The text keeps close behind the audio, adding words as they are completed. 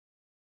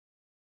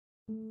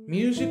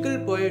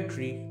Musical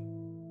poetry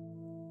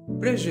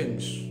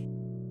presents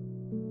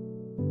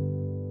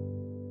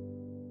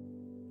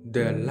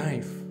The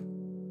Life,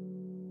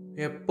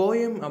 a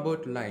poem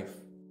about life.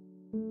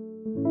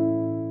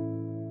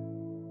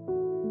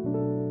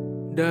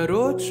 The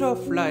roads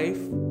of life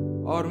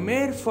are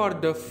made for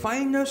the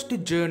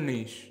finest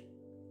journeys,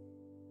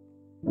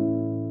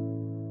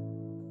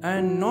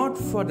 and not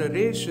for the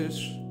races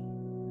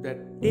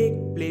that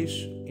take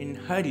place in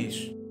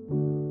hurries.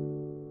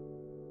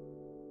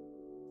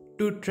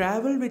 To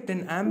travel with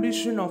an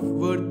ambition of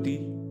worthy,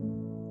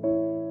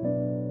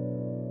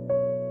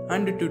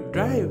 and to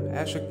drive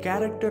as a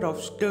character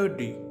of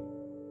sturdy.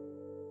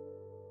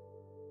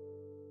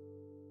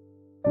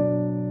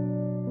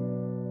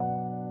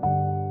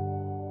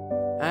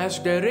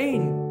 As the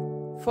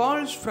rain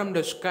falls from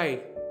the sky,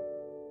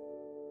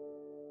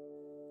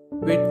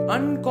 with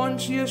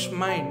unconscious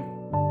mind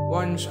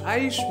one's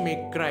eyes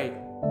may cry,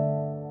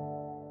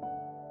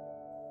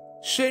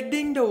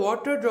 shedding the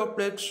water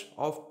droplets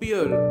of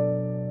pearl.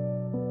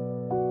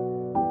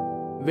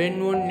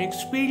 When one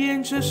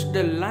experiences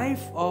the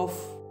life of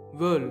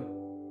world,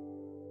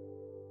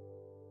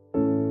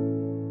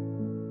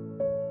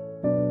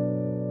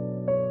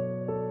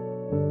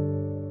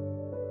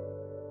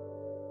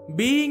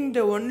 being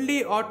the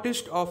only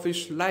artist of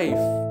his life,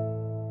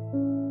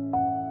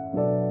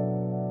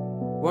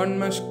 one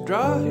must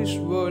draw his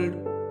world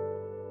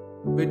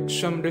with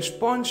some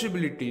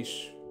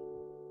responsibilities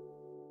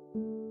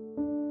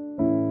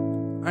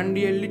and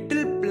a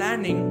little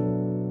planning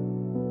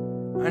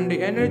and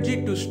the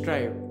energy to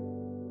strive.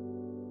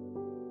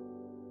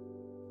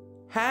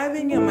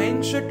 Having a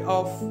mindset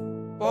of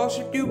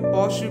positive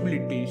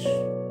possibilities.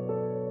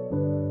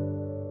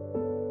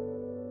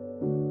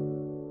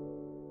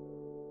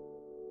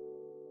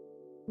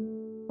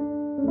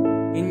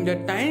 In the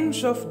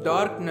times of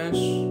darkness,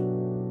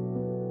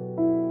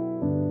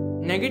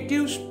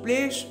 negatives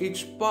plays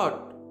its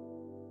part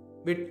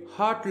with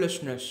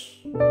heartlessness.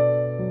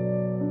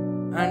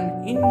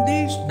 And in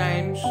these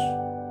times,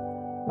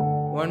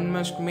 one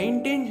must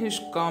maintain his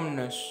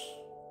calmness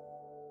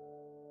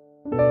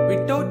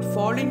without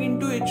falling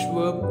into its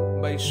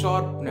web by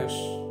sharpness.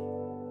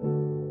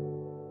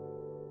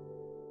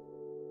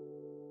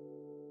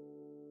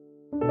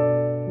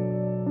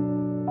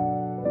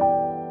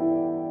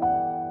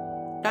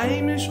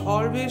 Time is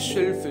always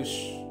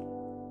selfish,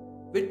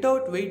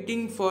 without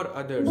waiting for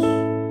others.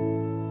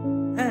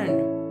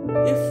 And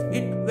if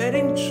it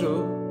weren't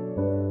so,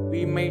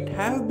 we might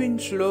have been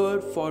slower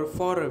for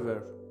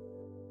forever,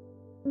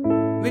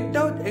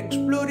 without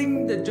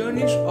exploring the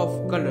journeys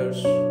of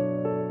colors.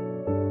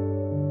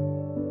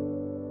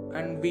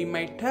 And we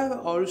might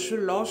have also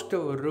lost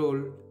our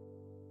role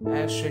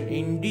as an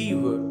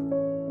endeavor.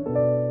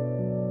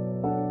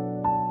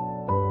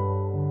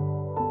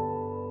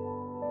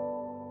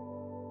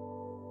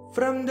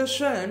 From the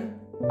sun,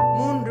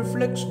 moon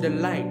reflects the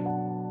light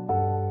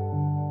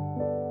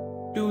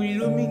to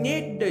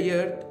illuminate the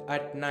earth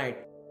at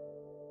night.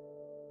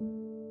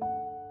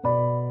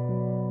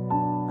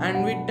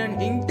 And with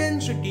an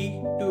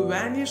intensity to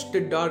vanish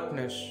the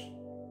darkness,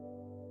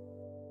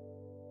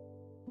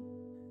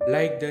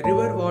 like the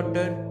river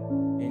water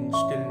in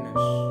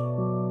stillness.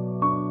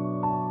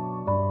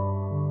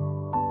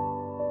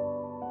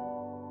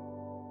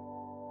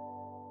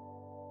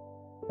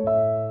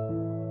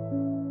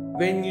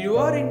 When you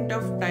are in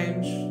tough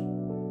times,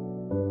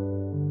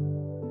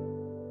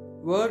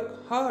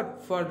 work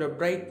hard for the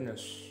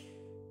brightness,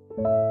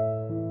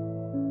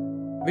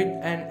 with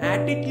an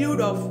attitude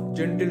of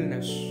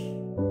gentleness,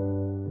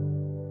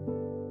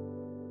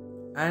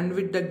 and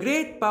with the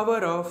great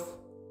power of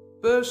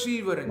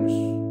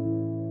perseverance.